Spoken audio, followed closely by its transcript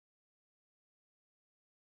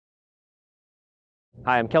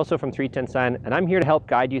Hi, I'm Kelso from 310 Sun, and I'm here to help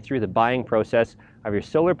guide you through the buying process of your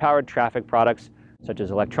solar-powered traffic products, such as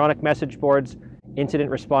electronic message boards, incident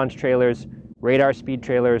response trailers, radar speed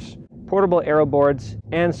trailers, portable aero boards,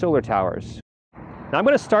 and solar towers. Now I'm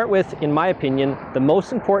going to start with, in my opinion, the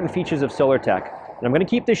most important features of Solartech. And I'm going to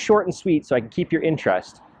keep this short and sweet so I can keep your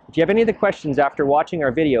interest. If you have any other questions after watching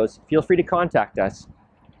our videos, feel free to contact us.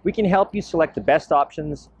 We can help you select the best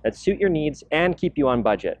options that suit your needs and keep you on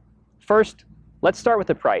budget. First, let's start with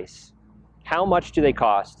the price. How much do they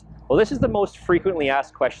cost? Well, this is the most frequently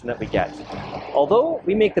asked question that we get. Although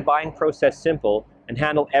we make the buying process simple and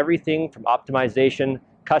handle everything from optimization,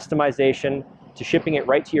 customization, to shipping it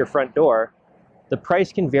right to your front door, the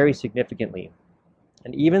price can vary significantly.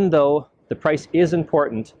 And even though the price is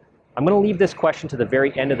important, I'm going to leave this question to the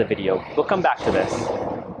very end of the video. We'll come back to this.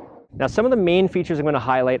 Now, some of the main features I'm going to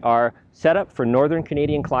highlight are setup for northern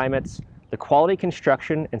Canadian climates, the quality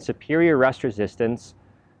construction and superior rust resistance,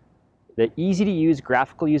 the easy-to-use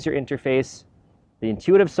graphical user interface, the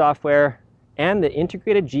intuitive software, and the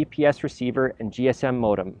integrated GPS receiver and GSM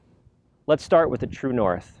modem. Let's start with the true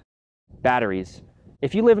north. Batteries.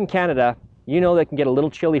 If you live in Canada, you know they can get a little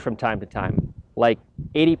chilly from time to time, like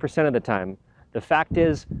 80% of the time. The fact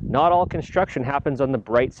is, not all construction happens on the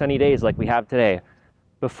bright sunny days like we have today.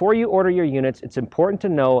 Before you order your units, it's important to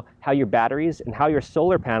know how your batteries and how your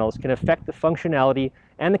solar panels can affect the functionality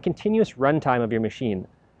and the continuous runtime of your machine.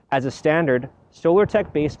 As a standard,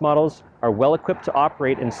 Solartech base models are well equipped to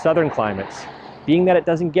operate in southern climates. Being that it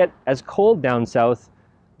doesn't get as cold down south,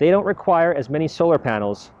 they don't require as many solar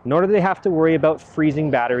panels, nor do they have to worry about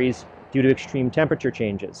freezing batteries due to extreme temperature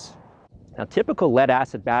changes. Now, typical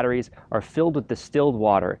lead-acid batteries are filled with distilled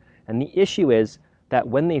water, and the issue is that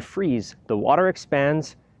when they freeze, the water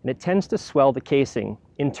expands and it tends to swell the casing.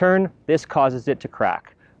 In turn, this causes it to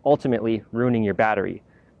crack, ultimately ruining your battery.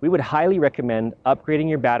 We would highly recommend upgrading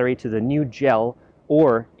your battery to the new gel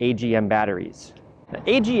or AGM batteries. Now,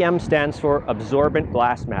 AGM stands for absorbent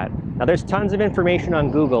glass mat. Now, there's tons of information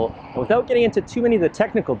on Google, and without getting into too many of the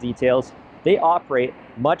technical details, they operate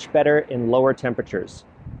much better in lower temperatures.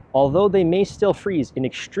 Although they may still freeze in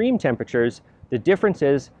extreme temperatures, the difference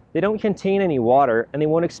is they don't contain any water and they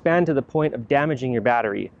won't expand to the point of damaging your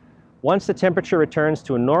battery. Once the temperature returns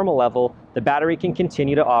to a normal level, the battery can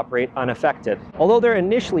continue to operate unaffected. Although they're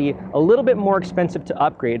initially a little bit more expensive to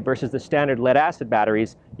upgrade versus the standard lead-acid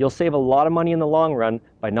batteries, you'll save a lot of money in the long run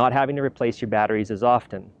by not having to replace your batteries as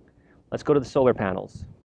often. Let's go to the solar panels.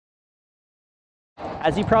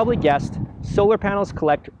 As you probably guessed, solar panels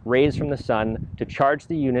collect rays from the sun to charge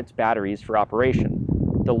the unit's batteries for operation.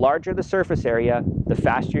 The larger the surface area, the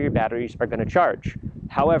faster your batteries are going to charge.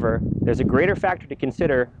 However, there's a greater factor to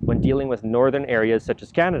consider when dealing with northern areas such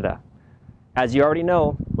as Canada. As you already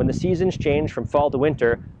know, when the seasons change from fall to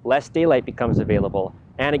winter, less daylight becomes available,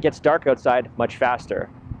 and it gets dark outside much faster.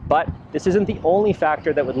 But this isn't the only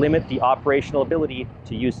factor that would limit the operational ability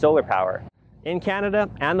to use solar power. In Canada,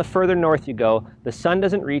 and the further north you go, the sun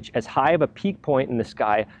doesn't reach as high of a peak point in the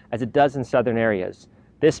sky as it does in southern areas.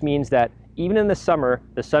 This means that even in the summer,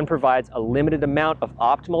 the sun provides a limited amount of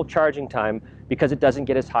optimal charging time because it doesn't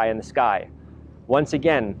get as high in the sky. Once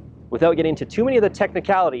again, without getting into too many of the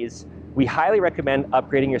technicalities, we highly recommend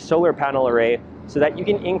upgrading your solar panel array so that you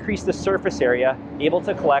can increase the surface area able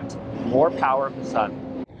to collect more power from the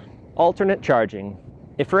sun. Alternate charging.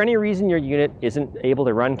 If for any reason your unit isn't able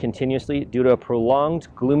to run continuously due to a prolonged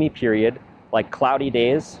gloomy period, like cloudy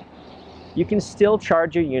days, you can still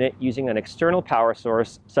charge your unit using an external power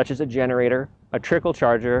source, such as a generator, a trickle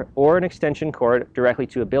charger, or an extension cord directly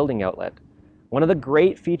to a building outlet. One of the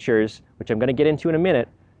great features, which I'm going to get into in a minute,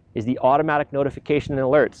 is the automatic notification and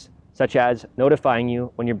alerts, such as notifying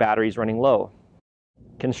you when your battery is running low.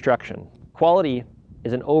 Construction. Quality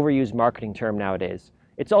is an overused marketing term nowadays.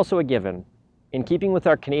 It's also a given. In keeping with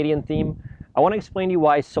our Canadian theme, I want to explain to you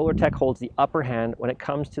why Solartech holds the upper hand when it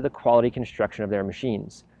comes to the quality construction of their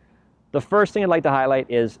machines. The first thing I'd like to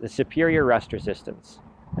highlight is the superior rust resistance.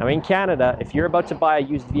 Now, in Canada, if you're about to buy a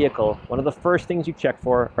used vehicle, one of the first things you check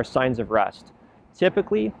for are signs of rust.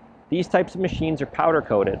 Typically, these types of machines are powder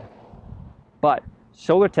coated, but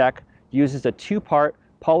Solartech uses a two-part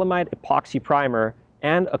polyamide epoxy primer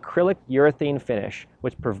and acrylic urethane finish,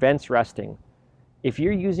 which prevents rusting. If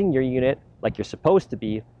you're using your unit like you're supposed to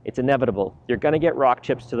be, it's inevitable. You're going to get rock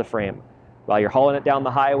chips to the frame while you're hauling it down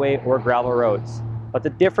the highway or gravel roads. But the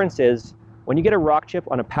difference is, when you get a rock chip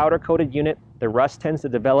on a powder-coated unit, the rust tends to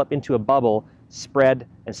develop into a bubble, spread,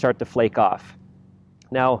 and start to flake off.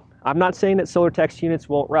 Now, I'm not saying that Solartech's units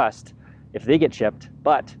won't rust if they get chipped,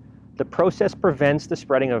 but the process prevents the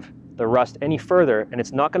spreading of the rust any further, and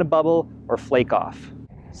it's not going to bubble or flake off.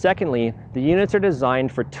 Secondly, the units are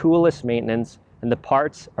designed for toolless maintenance and the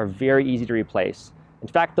parts are very easy to replace. In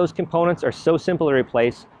fact, those components are so simple to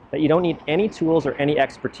replace that you don't need any tools or any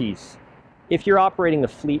expertise. If you're operating a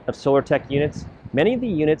fleet of Solartech units, many of the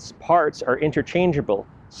units' parts are interchangeable,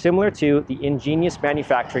 similar to the ingenious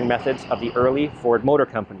manufacturing methods of the early Ford Motor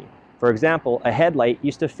Company. For example, a headlight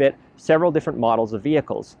used to fit several different models of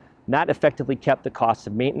vehicles, and that effectively kept the costs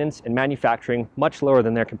of maintenance and manufacturing much lower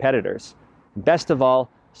than their competitors. Best of all,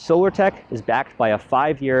 Solartech is backed by a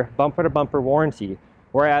 5-year bumper-to-bumper warranty,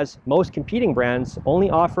 whereas most competing brands only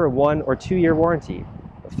offer a 1 or 2-year warranty.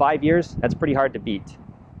 5 years, that's pretty hard to beat.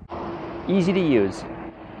 Easy to use.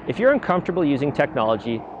 If you're uncomfortable using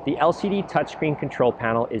technology, the LCD touchscreen control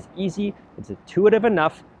panel is easy, it's intuitive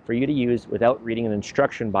enough for you to use without reading an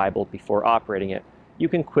instruction Bible before operating it. You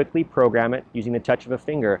can quickly program it using the touch of a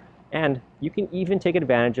finger, and you can even take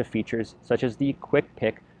advantage of features such as the Quick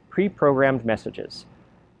Pick pre-programmed messages.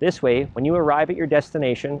 This way, when you arrive at your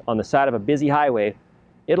destination on the side of a busy highway,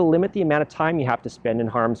 it'll limit the amount of time you have to spend in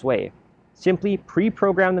harm's way. Simply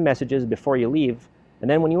pre-program the messages before you leave, and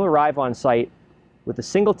then when you arrive on site, with a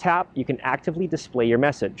single tap, you can actively display your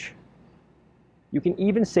message. You can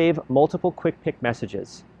even save multiple Quick Pick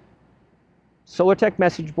messages. Solartech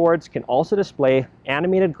message boards can also display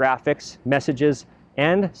animated graphics, messages,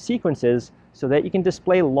 and sequences so that you can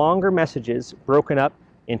display longer messages broken up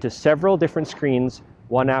into several different screens,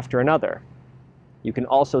 one after another. You can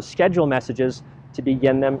also schedule messages to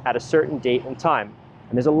begin them at a certain date and time.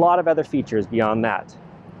 And there's a lot of other features beyond that.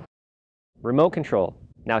 Remote control.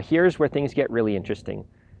 Now here's where things get really interesting.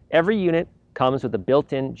 Every unit comes with a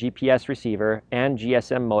built-in GPS receiver and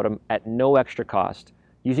GSM modem at no extra cost.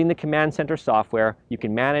 Using the Command Center software, you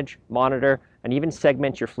can manage, monitor, and even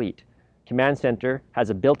segment your fleet. Command Center has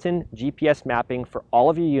a built-in GPS mapping for all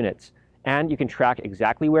of your units, and you can track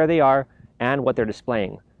exactly where they are and what they're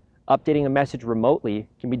displaying. Updating a message remotely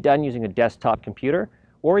can be done using a desktop computer,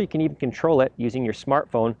 or you can even control it using your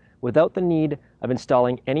smartphone without the need of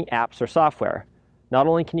installing any apps or software. Not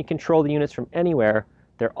only can you control the units from anywhere,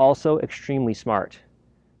 they're also extremely smart.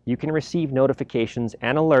 You can receive notifications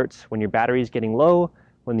and alerts when your battery is getting low,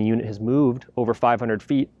 when the unit has moved over 500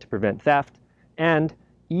 feet to prevent theft, and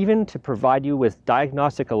even to provide you with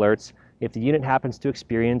diagnostic alerts if the unit happens to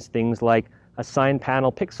experience things like a sign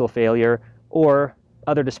panel pixel failure or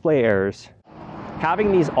other display errors.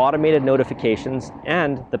 Having these automated notifications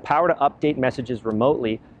and the power to update messages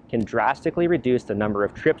remotely can drastically reduce the number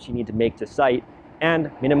of trips you need to make to site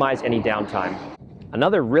and minimize any downtime.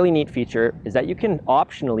 Another really neat feature is that you can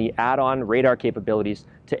optionally add on radar capabilities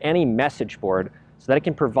to any message board so that it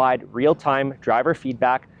can provide real-time driver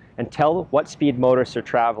feedback and tell what speed motorists are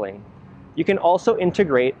traveling. You can also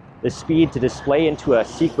integrate the speed to display into a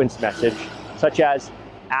sequence message, such as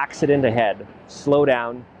accident ahead, slow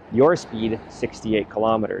down, your speed 68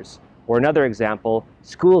 kilometers. Or another example,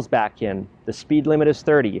 school's back in, the speed limit is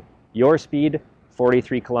 30, your speed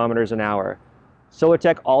 43 kilometers an hour.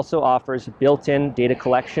 Solartech also offers built-in data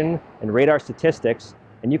collection and radar statistics,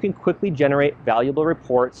 and you can quickly generate valuable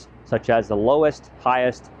reports such as the lowest,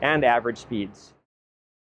 highest, and average speeds.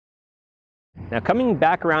 Now coming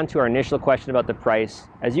back around to our initial question about the price,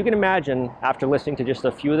 as you can imagine, after listening to just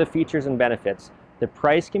a few of the features and benefits, the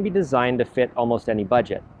price can be designed to fit almost any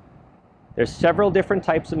budget. There's several different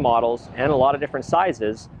types of models and a lot of different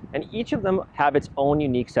sizes, and each of them have its own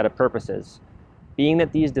unique set of purposes. Being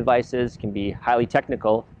that these devices can be highly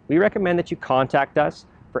technical, we recommend that you contact us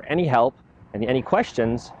for any help and any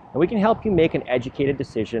questions, and we can help you make an educated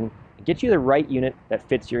decision and get you the right unit that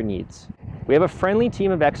fits your needs. We have a friendly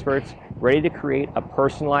team of experts ready to create a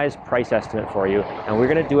personalized price estimate for you, and we're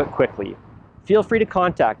going to do it quickly. Feel free to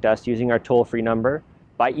contact us using our toll-free number,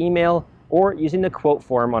 by email, or using the quote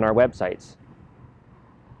form on our websites.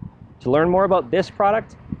 To learn more about this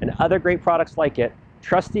product and other great products like it,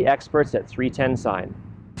 trust the experts at 310 Sign.